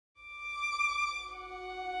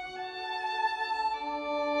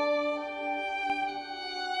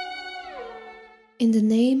In the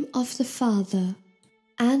name of the Father,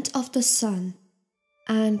 and of the Son,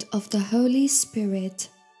 and of the Holy Spirit.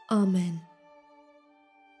 Amen.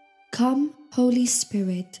 Come, Holy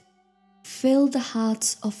Spirit, fill the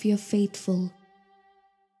hearts of your faithful,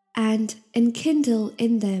 and enkindle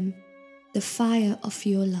in them the fire of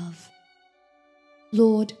your love.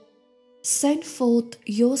 Lord, send forth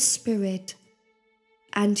your Spirit,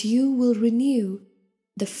 and you will renew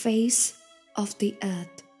the face of the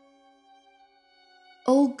earth.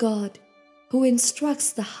 O God, who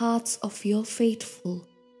instructs the hearts of your faithful,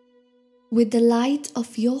 with the light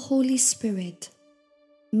of your Holy Spirit,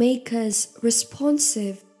 make us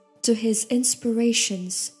responsive to his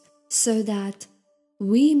inspirations, so that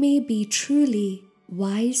we may be truly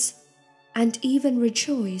wise and even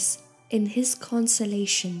rejoice in his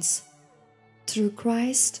consolations. Through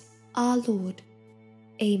Christ our Lord.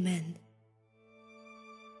 Amen.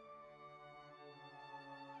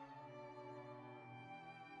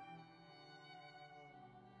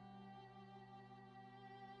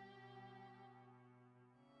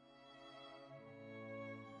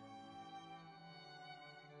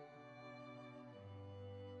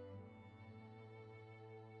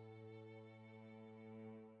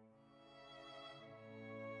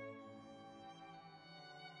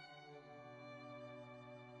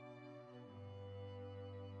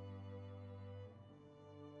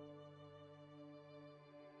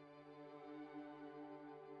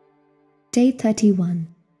 Day 31.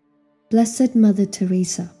 Blessed Mother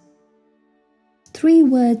Teresa. 3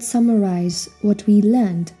 words summarize what we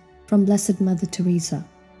learned from Blessed Mother Teresa.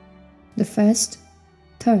 The first,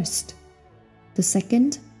 thirst. The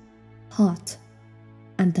second, heart.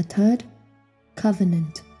 And the third,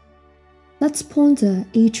 covenant. Let's ponder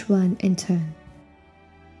each one in turn.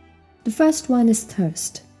 The first one is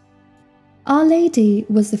thirst. Our Lady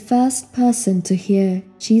was the first person to hear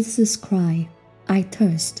Jesus cry, "I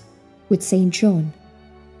thirst," with St. John,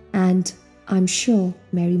 and I'm sure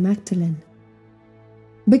Mary Magdalene.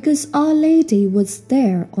 Because Our Lady was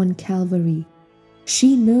there on Calvary,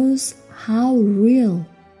 she knows how real,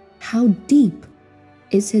 how deep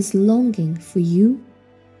is his longing for you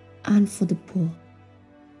and for the poor.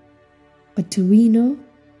 But do we know?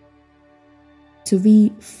 Do we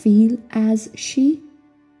feel as she?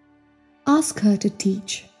 Ask her to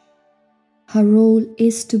teach. Her role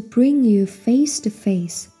is to bring you face to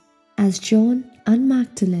face, as John and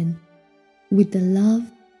Magdalene, with the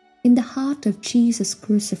love in the heart of Jesus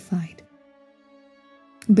crucified.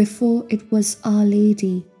 Before it was Our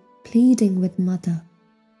Lady pleading with Mother.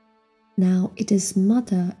 Now it is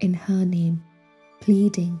Mother in her name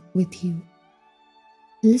pleading with you.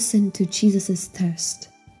 Listen to Jesus' thirst.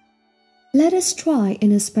 Let us try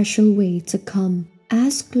in a special way to come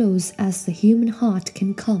as close as the human heart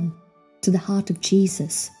can come to the heart of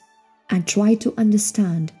Jesus, and try to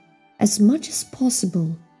understand as much as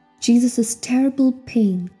possible Jesus' terrible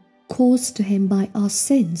pain caused to him by our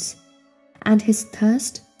sins and his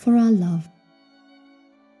thirst for our love.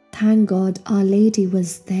 Thank God Our Lady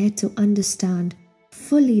was there to understand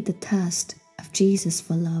fully the thirst of Jesus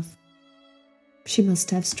for love. She must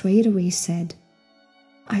have straightway said,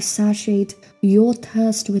 "I satiate your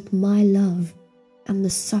thirst with my love and the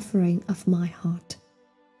suffering of my heart."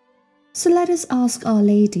 So let us ask Our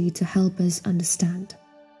Lady to help us understand.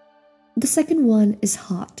 The second one is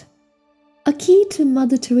heart. A key to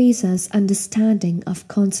Mother Teresa's understanding of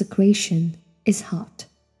consecration is heart,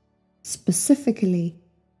 specifically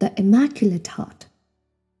the Immaculate Heart.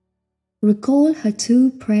 Recall her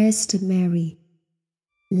 2 prayers to Mary: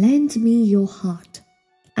 "Lend me your heart,"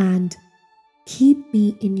 and "Keep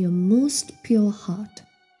me in your most pure heart."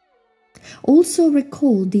 Also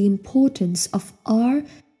recall the importance of our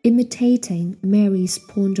imitating Mary's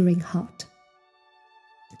pondering heart.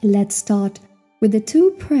 Let's start with the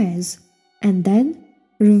 2 prayers and then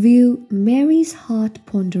review Mary's heart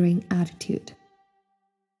pondering attitude.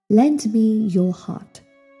 Lend me your heart.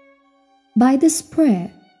 By this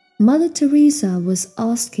prayer, Mother Teresa was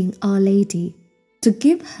asking Our Lady to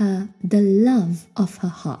give her the love of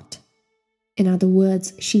her heart. In other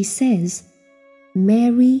words, she says,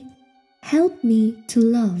 "Mary, help me to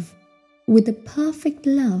love with the perfect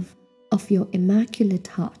love of your Immaculate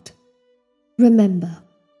Heart." Remember,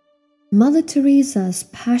 Mother Teresa's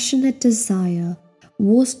passionate desire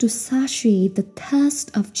was to satiate the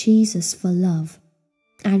thirst of Jesus for love,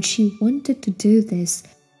 and she wanted to do this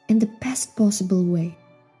in the best possible way.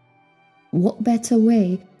 What better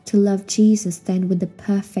way to love Jesus than with the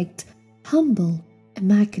perfect, humble,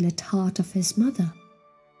 Immaculate heart of his mother?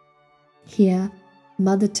 Here,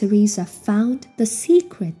 Mother Teresa found the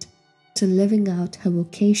secret to living out her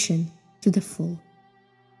vocation to the full.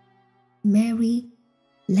 Mary,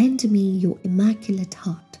 lend me your immaculate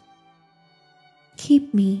heart.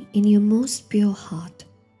 Keep me in your most pure heart.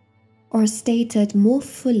 Or stated more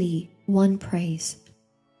fully, one prays,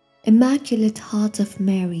 Immaculate Heart of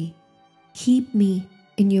Mary, keep me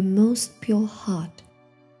in your most pure heart,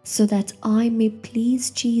 so that I may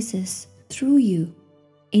please Jesus through you,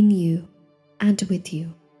 in you, and with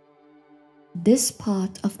you. This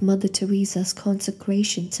part of Mother Teresa's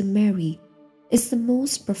consecration to Mary is the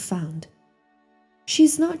most profound. She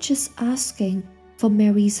is not just asking for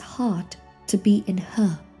Mary's heart to be in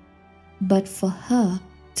her, but for her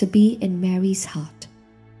to be in Mary's heart.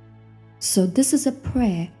 So this is a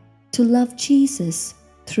prayer to love Jesus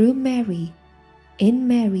through Mary, in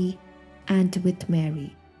Mary, and with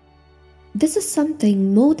Mary. This is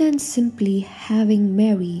something more than simply having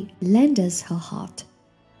Mary lend us her heart.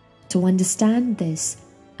 To understand this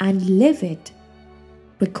and live it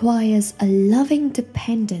requires a loving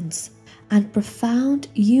dependence and profound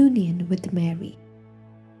union with Mary.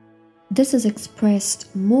 This is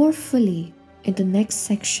expressed more fully in the next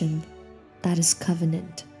section, that is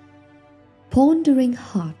covenant. Pondering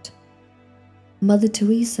heart. Mother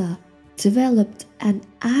Teresa developed an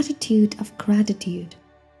attitude of gratitude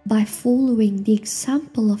by following the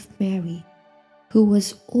example of Mary, who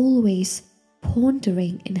was always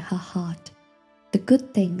pondering in her heart the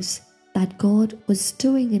good things that God was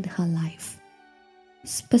doing in her life.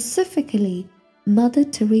 Specifically, Mother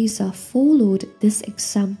Teresa followed this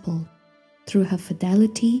example through her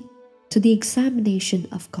fidelity to the examination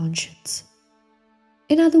of conscience.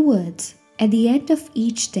 In other words, at the end of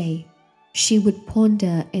each day, she would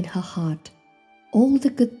ponder in her heart all the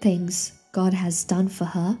good things God has done for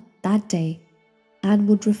her that day and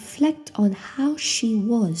would reflect on how she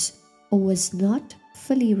was or was not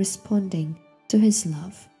fully responding to His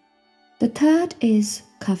love. The third is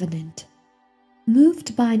covenant.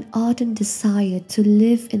 Moved by an ardent desire to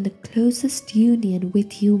live in the closest union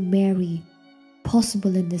with you, Mary,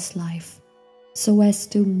 possible in this life, so as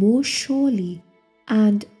to more surely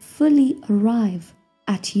and fully arrive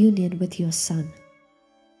at union with your Son,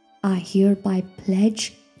 I hereby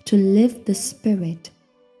pledge to live the spirit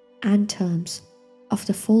and terms of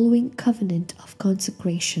the following covenant of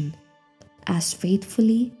consecration as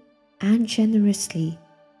faithfully and generously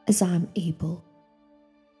as I am able.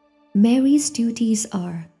 Mary's duties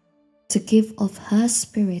are to give of her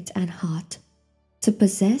spirit and heart, to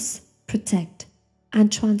possess, protect,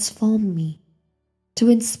 and transform me, to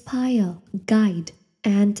inspire, guide,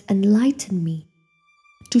 and enlighten me,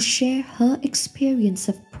 to share her experience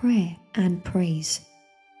of prayer and praise,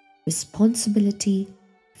 responsibility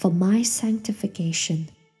for my sanctification,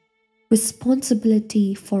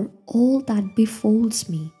 responsibility for all that befalls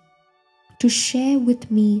me, to share with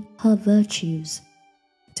me her virtues,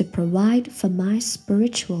 to provide for my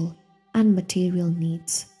spiritual and material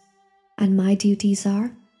needs. And my duties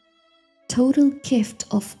are total gift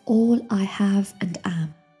of all I have and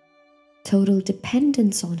am, total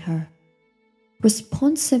dependence on her,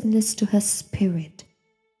 responsiveness to her spirit,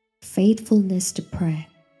 faithfulness to prayer,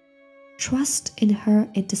 trust in her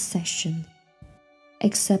intercession,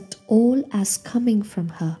 accept all as coming from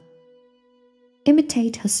her,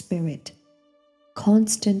 imitate her spirit,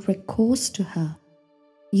 constant recourse to her,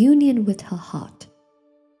 union with her heart,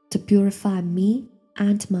 to purify me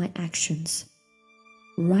and my actions,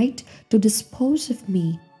 right to dispose of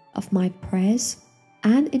me of my prayers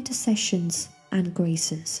and intercessions and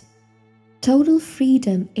graces, total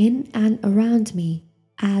freedom in and around me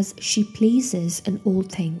as she pleases in all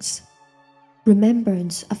things,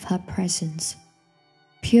 remembrance of her presence,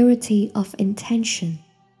 purity of intention,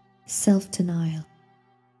 self-denial,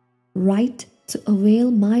 right to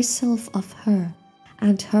avail myself of her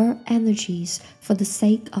and her energies for the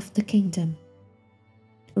sake of the kingdom,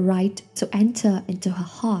 right to enter into her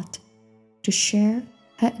heart to share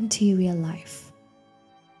her interior life.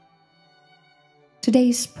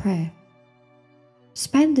 Today's prayer.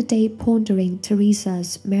 Spend the day pondering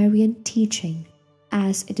Teresa's Marian teaching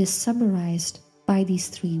as it is summarized by these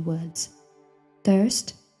three words: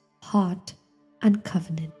 thirst, heart, and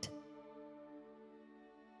covenant.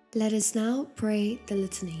 Let us now pray the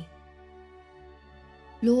litany.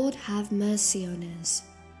 Lord, have mercy on us.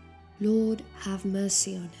 Lord, have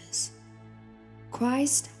mercy on us.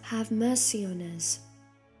 Christ, have mercy on us.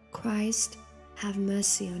 Christ, have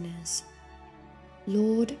mercy on us.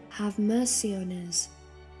 Lord, have mercy on us.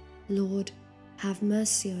 Lord, have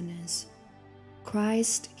mercy on us.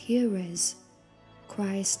 Christ, hear us.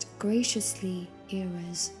 Christ, graciously hear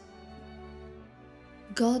us.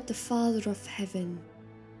 God the Father of heaven,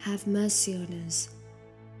 have mercy on us.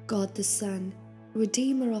 God the Son,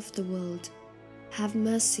 Redeemer of the world, have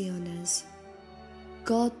mercy on us.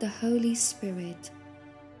 God the Holy Spirit,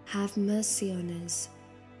 have mercy on us.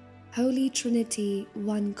 Holy Trinity,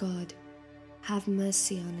 one God, have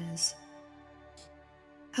mercy on us.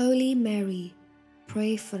 Holy Mary,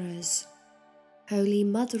 pray for us. Holy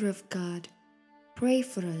Mother of God, pray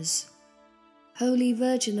for us. Holy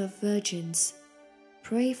Virgin of Virgins,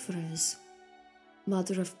 pray for us.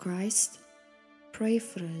 Mother of Christ, pray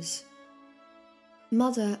for us.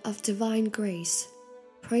 Mother of Divine Grace,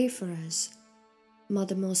 pray for us.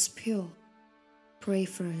 Mother most pure, pray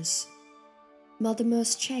for us. Mother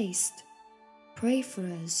most chaste, pray for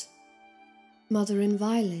us. Mother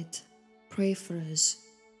inviolate, pray for us.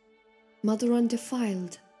 Mother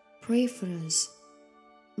undefiled, pray for us.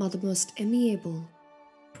 Mother most amiable,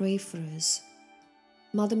 pray for us.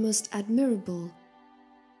 Mother most admirable,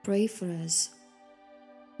 pray for us.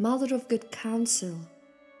 Mother of good counsel,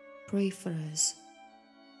 pray for us.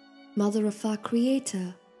 Mother of our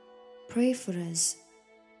Creator, pray for us.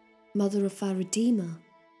 Mother of our Redeemer,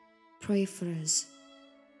 pray for us.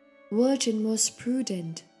 Virgin most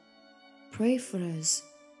prudent, pray for us.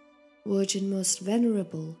 Virgin most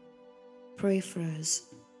venerable, pray for us.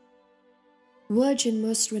 Virgin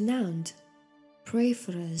most renowned, pray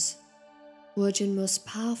for us. Virgin most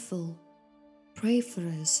powerful, pray for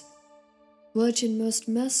us. Virgin most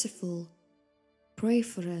merciful, pray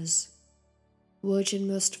for us. Virgin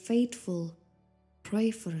most faithful, pray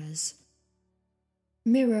for us.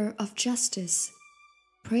 Mirror of justice,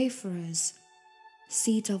 pray for us.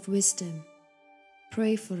 Seat of wisdom,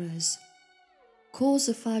 pray for us. Cause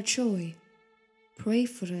of our joy, pray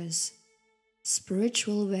for us.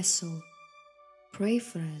 Spiritual vessel, pray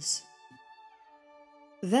for us.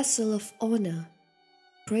 Vessel of honor,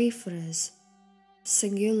 pray for us.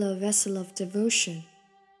 Singular vessel of devotion,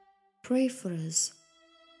 pray for us.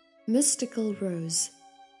 Mystical rose,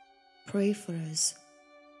 pray for us.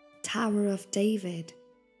 Tower of David,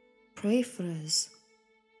 pray for us.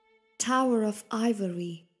 Tower of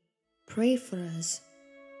ivory, pray for us.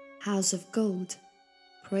 House of gold,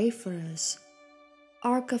 pray for us.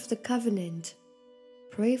 Ark of the Covenant,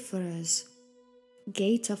 pray for us.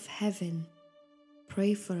 Gate of heaven,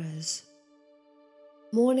 pray for us.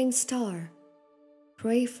 Morning star,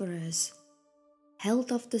 pray for us.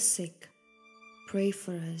 Health of the sick, pray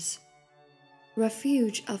for us.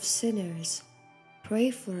 Refuge of sinners,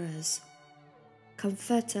 pray for us.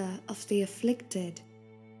 Comforter of the afflicted,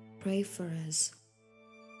 pray for us.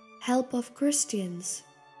 Help of Christians,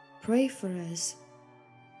 pray for us.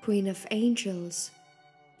 Queen of angels,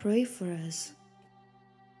 pray for us.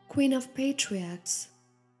 Queen of patriarchs,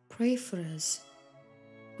 pray for us.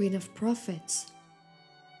 Queen of prophets,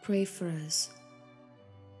 pray for us.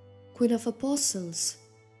 Queen of apostles,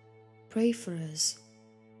 pray for us.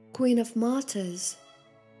 Queen of martyrs,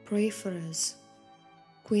 pray for us.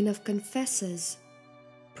 Queen of confessors,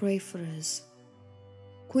 pray for us.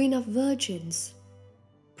 Queen of virgins,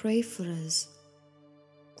 pray for us.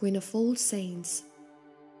 Queen of all saints,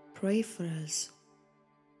 pray for us.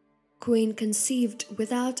 Queen conceived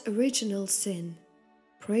without original sin,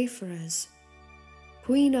 pray for us.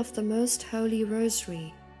 Queen of the Most Holy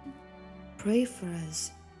Rosary, pray for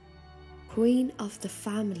us. Queen of the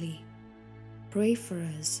Family, pray for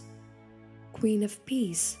us. Queen of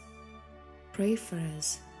Peace, pray for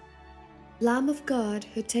us. Lamb of God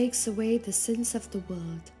who takes away the sins of the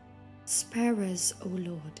world, spare us, O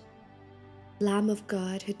Lord. Lamb of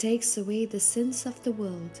God who takes away the sins of the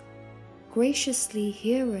world, graciously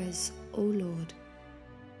hear us, O Lord.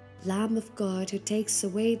 Lamb of God who takes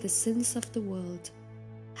away the sins of the world,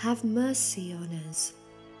 have mercy on us.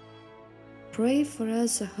 Pray for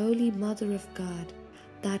us, O Holy Mother of God,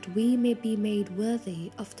 that we may be made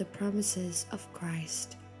worthy of the promises of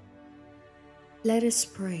Christ. Let us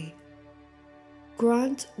pray.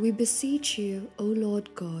 Grant, we beseech you, O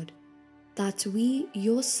Lord God, that we,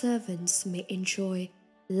 your servants, may enjoy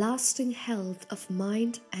lasting health of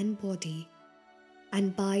mind and body,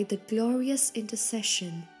 and by the glorious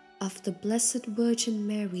intercession of the Blessed Virgin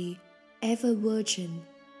Mary, ever Virgin,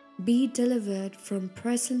 be delivered from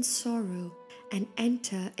present sorrow and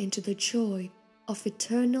enter into the joy of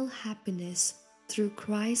eternal happiness through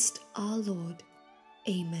Christ our Lord.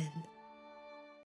 Amen.